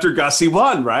after Gussie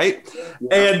won, right?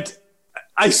 Yeah. And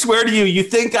I swear to you, you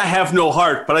think I have no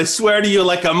heart, but I swear to you,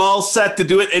 like I'm all set to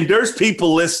do it. And there's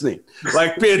people listening.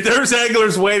 Like there's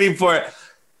anglers waiting for it.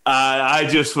 I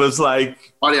just was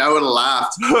like, buddy, I would have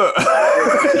laughed.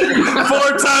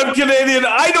 4-time Canadian.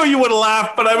 I know you would have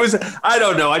laughed, but I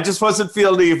don't know. I just wasn't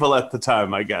feeling evil at the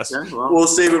time, I guess. Yeah, well, we'll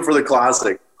save it for the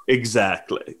classic.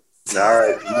 Exactly. All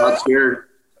right. I'm not scared.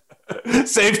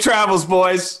 Safe travels,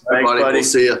 boys. Thanks, buddy. We'll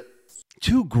see you.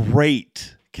 Two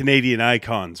great Canadian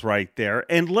icons right there.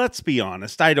 And let's be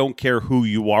honest, I don't care who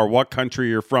you are, what country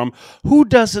you're from, who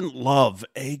doesn't love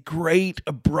a great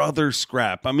brother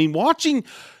scrap? I mean, watching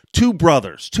two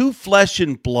brothers, two flesh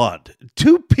and blood,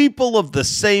 two people of the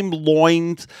same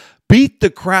loins beat the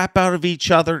crap out of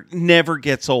each other never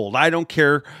gets old. I don't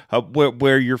care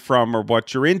where you're from or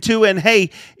what you're into. And hey,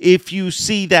 if you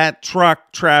see that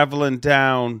truck traveling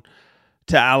down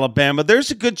to Alabama,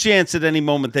 there's a good chance at any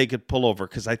moment they could pull over,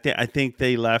 because I think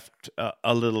they left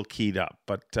a little keyed up.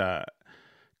 But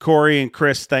Cory and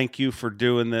Chris, thank you for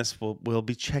doing this. We'll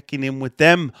be checking in with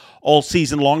them all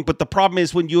season long. But the problem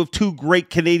is, when you have two great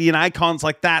Canadian icons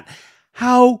like that,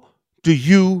 how do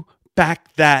you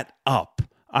back that up?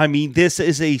 I mean, this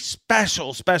is a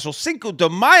special Cinco de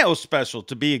Mayo special,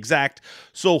 to be exact.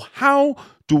 So how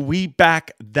do we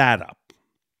back that up?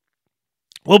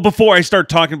 Well, before I start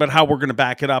talking about how we're going to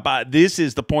back it up, this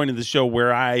is the point of the show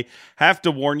where I have to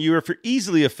warn you, if you're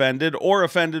easily offended or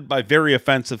offended by very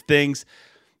offensive things,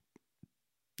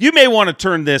 you may want to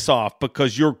turn this off,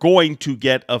 because you're going to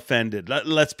get offended.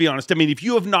 Let's be honest. I mean, if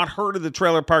you have not heard of the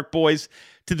Trailer Park Boys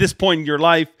to this point in your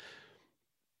life,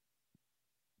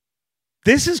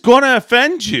 this is going to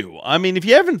offend you. I mean, if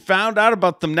you haven't found out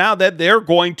about them now, that they're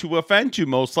going to offend you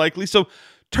most likely. So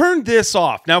turn this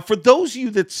off. Now, for those of you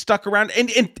that stuck around,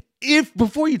 and if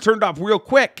before you turned off real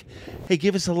quick, hey,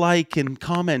 give us a like and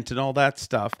comment and all that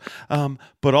stuff.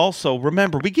 But also,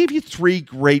 remember, we gave you 3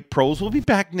 great pros. We'll be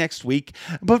back next week.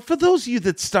 But for those of you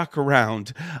that stuck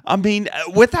around, I mean,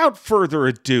 without further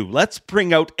ado, let's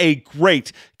bring out a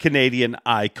great Canadian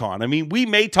icon. I mean, we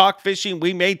may talk fishing,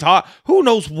 we may talk, who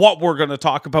knows what we're going to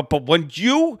talk about, but when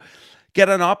you get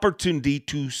an opportunity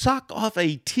to suck off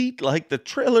a teat like the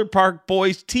Trailer Park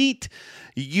Boys teat,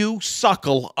 you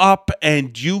suckle up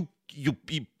and you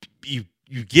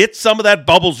get some of that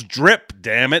bubbles drip,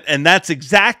 damn it. And that's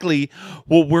exactly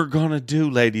what we're going to do,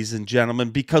 ladies and gentlemen,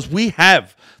 because we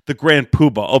have the Grand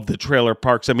Poobah of the Trailer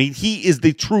Parks. I mean, he is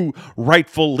the true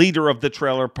rightful leader of the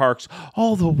Trailer Parks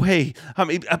all the way. I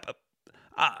mean,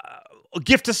 a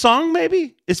gift of song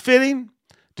maybe is fitting.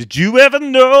 Did you ever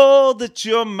know that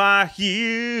you're my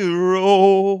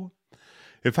hero?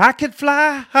 If I could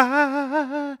fly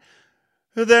higher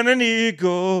than an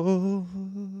eagle,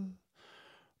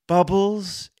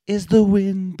 Bubbles is the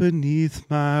wind beneath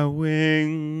my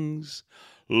wings.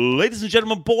 Ladies and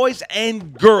gentlemen, boys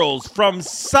and girls from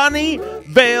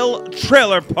Sunnyvale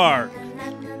Trailer Park,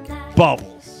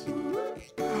 Bubbles.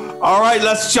 All right,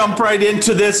 let's jump right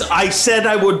into this. I said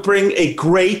I would bring a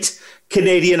great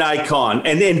Canadian icon,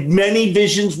 and then many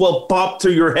visions will pop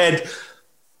through your head,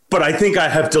 but I think I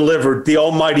have delivered. The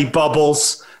almighty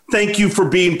Bubbles, thank you for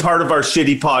being part of our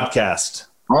shitty podcast.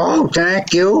 Oh,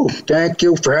 thank you. Thank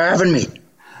you for having me.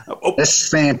 This is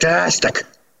fantastic.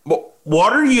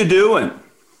 What are you doing?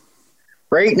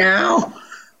 Right now,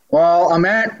 well, I'm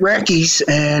at Recky's,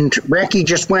 and Recky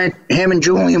him and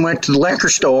Julian went to the liquor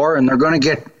store, and they're going to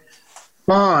get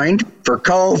fined for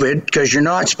COVID because you're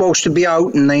not supposed to be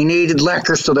out, and they needed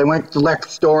liquor, so they went to the liquor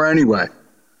store anyway.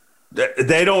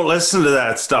 They don't listen to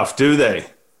that stuff, do they?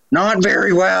 Not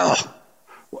very well.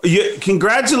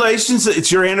 Congratulations. It's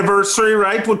your anniversary,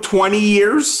 right? With 20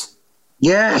 years?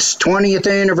 Yes, 20th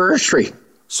anniversary.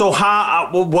 So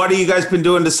what have you guys been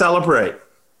doing to celebrate?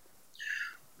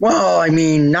 Well, I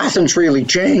mean, nothing's really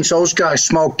changed. Those guys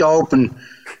smoke dope and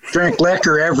drink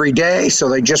liquor every day, so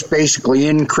they just basically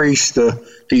increase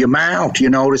the amount,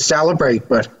 to celebrate.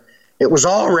 But it was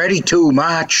already too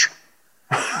much.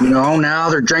 Now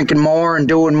they're drinking more and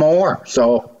doing more.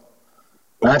 So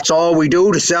that's all we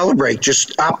do to celebrate,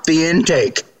 just up the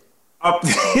intake.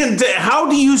 How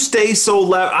do you stay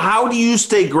how do you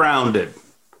stay grounded?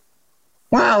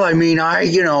 Well, I mean,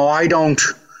 I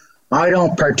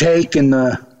don't partake in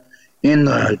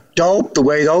the dope the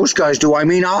way those guys do. I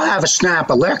mean, I'll have a snap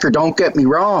of liquor, don't get me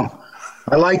wrong.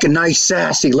 I like a nice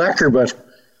sassy liquor, but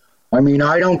I mean,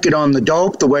 I don't get on the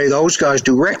dope the way those guys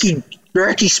do. Ricky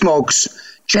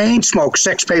chain smokes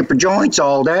 6 paper joints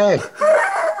all day.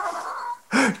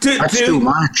 That's too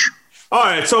much. All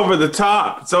right, it's over the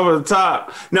top. It's over the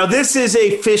top. Now, this is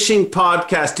a fishing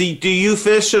podcast. Do you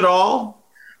fish at all?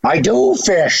 I do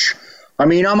fish. I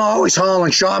mean, I'm always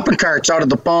hauling shopping carts out of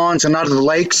the ponds and out of the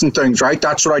lakes and things, right?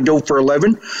 That's what I do for a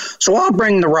living. So I'll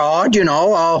bring the rod,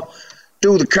 I'll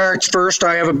do the carts first.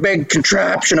 I have a big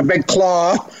contraption, a big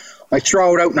claw. I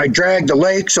throw it out and I drag the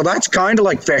lake. So that's kind of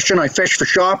like fishing. I fish for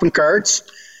shopping carts.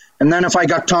 And then if I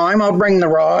got time, I'll bring the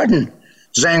rod and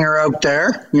zing her out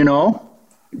there,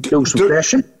 do some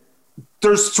fishing.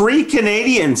 There's 3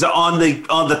 Canadians on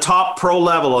the top pro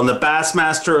level on the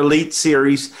Bassmaster Elite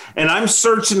Series, and I'm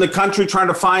searching the country trying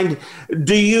to find.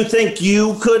 Do you think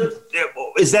you could?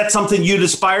 Is that something you'd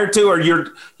aspire to, or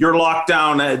you're locked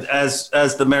down as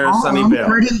the mayor of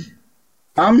Sunnyvale?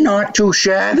 I'm not too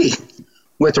shabby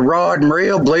with a rod and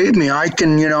reel. Believe me, I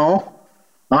can.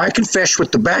 I can fish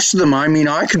with the best of them. I mean,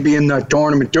 I could be in that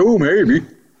tournament too, maybe.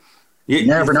 You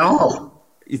never know.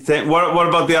 You think? What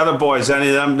about the other boys? Any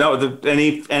of them? No,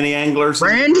 any anglers?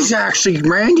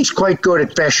 Randy's quite good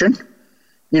at fishing.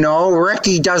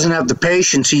 Ricky doesn't have the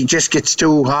patience. He just gets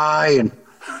too high,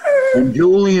 and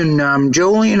Julian,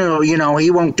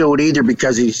 he won't do it either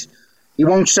because he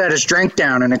won't set his drink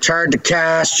down, and it's hard to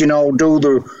cast.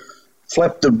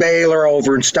 Flip the baler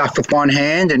over and stuff with one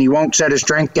hand, and he won't set his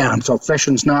drink down. So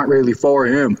fishing's not really for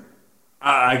him.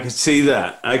 I could see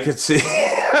that. I could see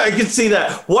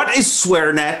that. What is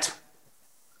SwearNet?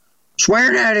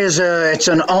 SwearNet it's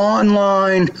an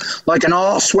online, like an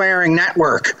all-swearing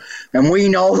network. And we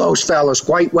know those fellas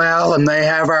quite well, and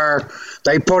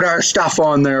they put our stuff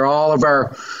on there, all of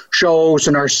our shows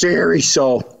and our series.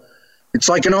 So it's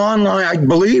like an online, I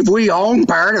believe we own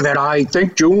part of it. I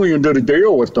think Julian did a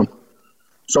deal with them.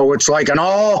 So it's like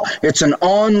it's an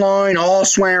online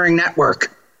all-swearing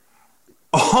network.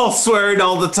 All swearing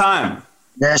all the time.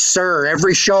 Yes, sir.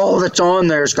 Every show that's on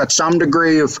there's got some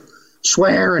degree of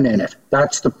swearing in it.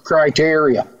 That's the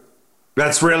criteria.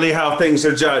 That's really how things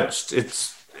are judged.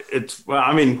 It's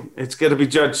going to be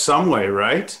judged some way,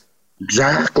 right?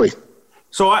 Exactly.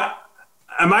 So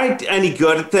am I any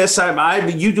good at this?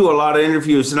 You do a lot of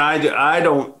interviews, and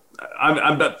I'm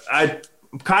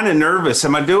kind of nervous.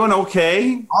 Am I doing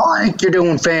okay? I think you're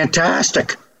doing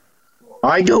fantastic.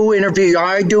 I do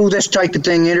this type of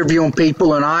thing, interviewing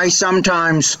people, and I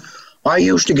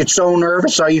used to get so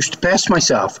nervous, I used to piss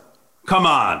myself. Come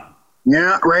on.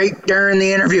 Yeah, right during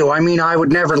the interview. I mean, I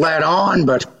would never let on,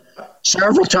 but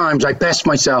several times I pissed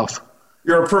myself.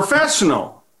 You're a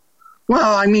professional.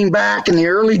 Well, I mean, back in the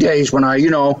early days when I,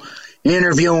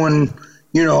 interviewing,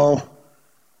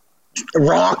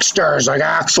 rock stars like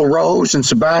Axl Rose and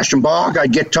Sebastian Bach,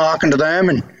 I'd get talking to them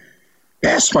and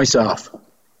piss myself.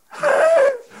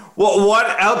 Well, what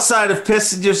outside of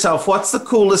pissing yourself, what's the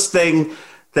coolest thing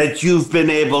that you've been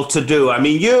able to do? I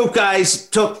mean, you guys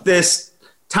took this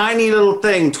tiny little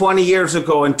thing 20 years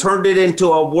ago and turned it into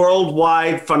a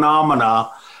worldwide phenomena.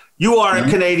 You are a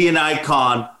Canadian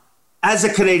icon. As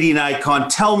a Canadian icon,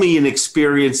 tell me an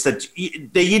experience that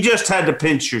you just had to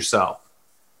pinch yourself.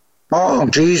 Oh,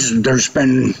 geez, there's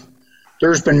been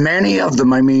many of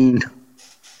them. I mean,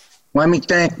 let me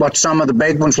think what some of the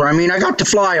big ones were. I mean, I got to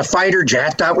fly a fighter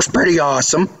jet. That was pretty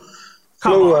awesome.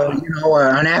 Flew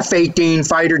an F-18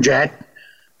 fighter jet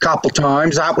a couple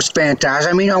times. That was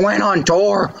fantastic. I mean, I went on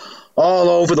tour all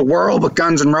over the world with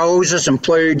Guns N' Roses and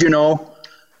played,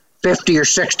 50 or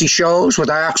 60 shows with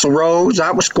Axl Rose.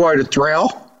 That was quite a thrill.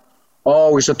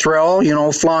 Always a thrill,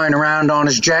 flying around on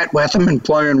his jet with him and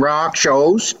playing rock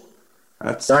shows.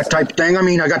 That type of thing. I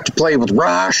mean, I got to play with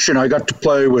Rush, and I got to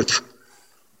play with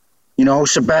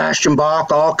Sebastian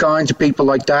Bach, all kinds of people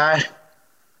like that.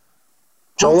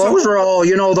 So those are all,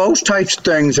 those types of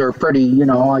things are pretty,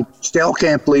 I still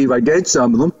can't believe I did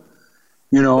some of them.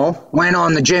 Went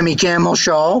on the Jimmy Kimmel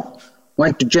show,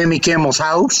 went to Jimmy Kimmel's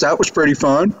house. That was pretty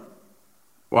fun.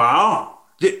 Wow.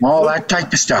 All that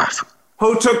type of stuff.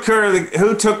 Who took care of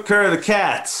the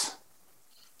cats?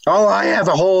 Oh, I have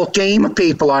a whole team of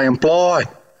people I employ.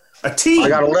 A team?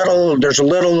 There's a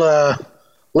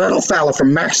little fella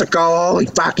from Mexico. Holy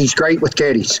fuck, he's great with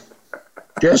kitties.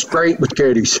 Just great with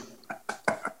kitties.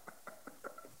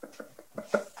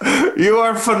 You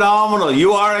are phenomenal.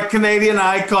 You are a Canadian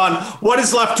icon. What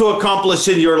is left to accomplish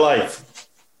in your life?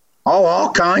 Oh,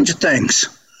 all kinds of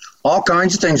things. All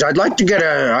kinds of things. I'd like to get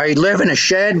I live in a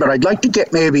shed, but I'd like to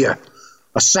get maybe a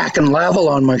second level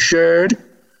on my shed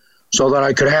so that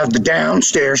I could have the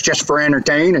downstairs just for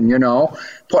entertaining,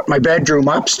 put my bedroom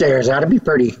upstairs. That'd be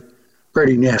pretty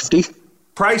nifty.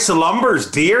 price of lumber's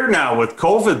dear now with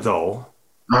COVID, though.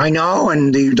 I know,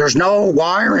 and there's no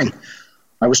wiring.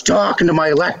 I was talking to my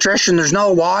electrician. There's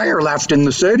no wire left in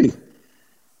the city.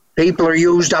 People are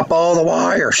used up all the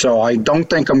wire, so I don't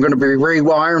think I'm going to be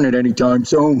rewiring it anytime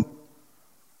soon.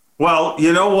 Well,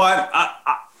 you know what?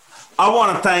 I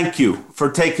want to thank you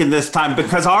for taking this time,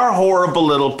 because our horrible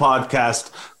little podcast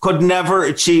could never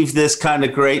achieve this kind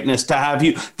of greatness to have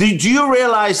you. Did you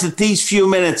realize that these few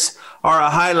minutes are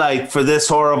a highlight for this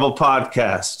horrible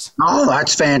podcast? Oh,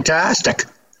 that's fantastic.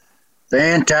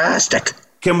 Fantastic.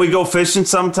 Can we go fishing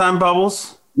sometime,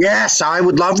 Bubbles? Yes, I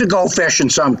would love to go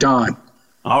fishing sometime.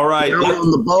 All right. Get out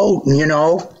on the boat and,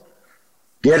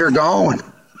 get her going.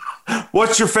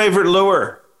 What's your favorite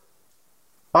lure?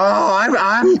 Oh, I've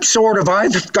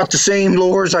got the same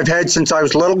lures I've had since I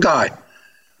was a little guy.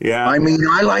 Yeah. I mean,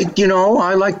 I like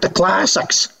the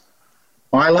classics.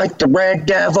 I like the Red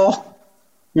Devil,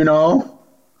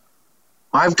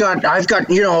 I've got,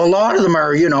 a lot of them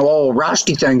are, old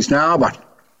rusty things now, but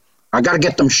I got to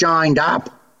get them shined up.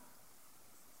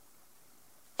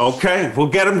 Okay, we'll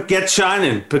get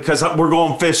shining, because we're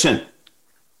going fishing.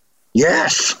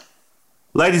 Yes.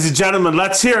 Ladies and gentlemen,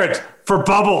 let's hear it for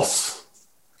Bubbles.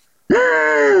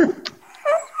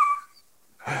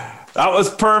 That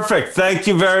was perfect. Thank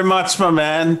you very much, my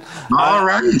man. All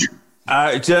right.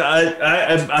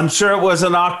 I'm sure it was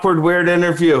an awkward, weird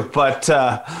interview, but...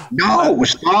 no, it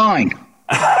was fine.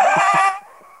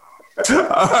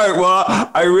 All right, well,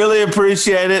 I really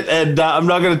appreciate it, and I'm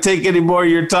not going to take any more of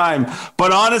your time.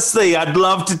 But honestly, I'd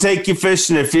love to take you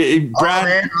fishing. Brad... Oh,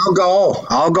 man,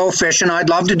 I'll go fishing. I'd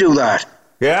love to do that.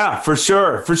 Yeah, for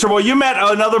sure. Well, you met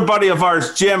another buddy of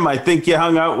ours, Jim. I think you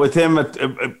hung out with him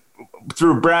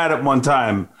through Brad at one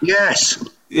time. Yes.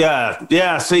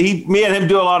 Yeah. So me and him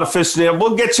do a lot of fishing.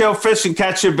 We'll get you out fishing,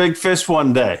 catch you a big fish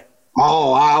one day.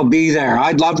 Oh, I'll be there.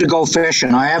 I'd love to go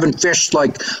fishing. I haven't fished,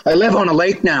 I live on a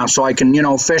lake now, so I can,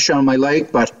 fish on my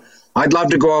lake, but I'd love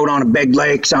to go out on a big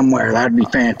lake somewhere. That'd be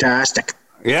fantastic.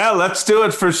 Yeah, let's do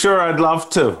it for sure. I'd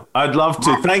love to.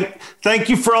 Thank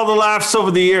you for all the laughs over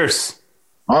the years.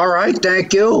 All right,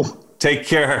 thank you. Take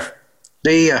care.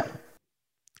 See ya.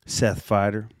 Seth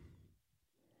Feider,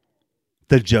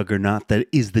 the juggernaut that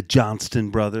is the Johnston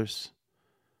brothers,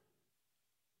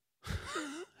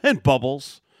 and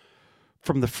Bubbles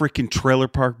from the freaking Trailer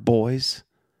Park Boys.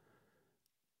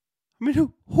 I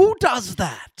mean, who does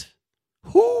that?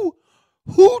 Who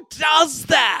does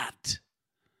that?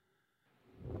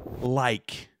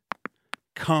 Like,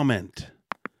 comment,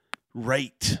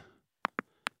 rate,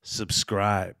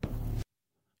 subscribe.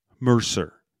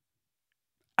 Mercer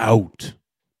out.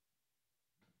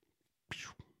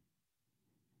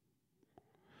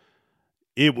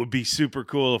 It would be super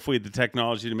cool if we had the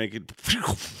technology to make it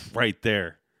right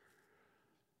there.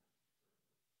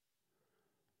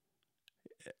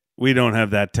 We don't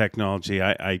have that technology.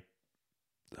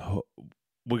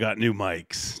 We got new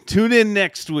mics. Tune in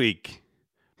next week.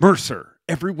 Mercer,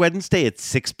 every Wednesday at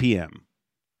 6 p.m.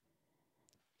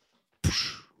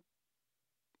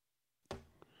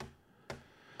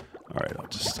 All right, I'll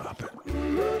just stop it.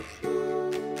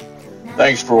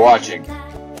 Thanks for watching.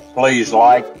 Please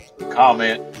like,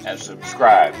 comment, and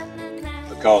subscribe,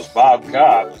 because Bob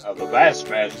Cobb of the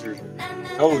Bassmaster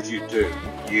told you to.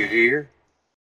 You hear?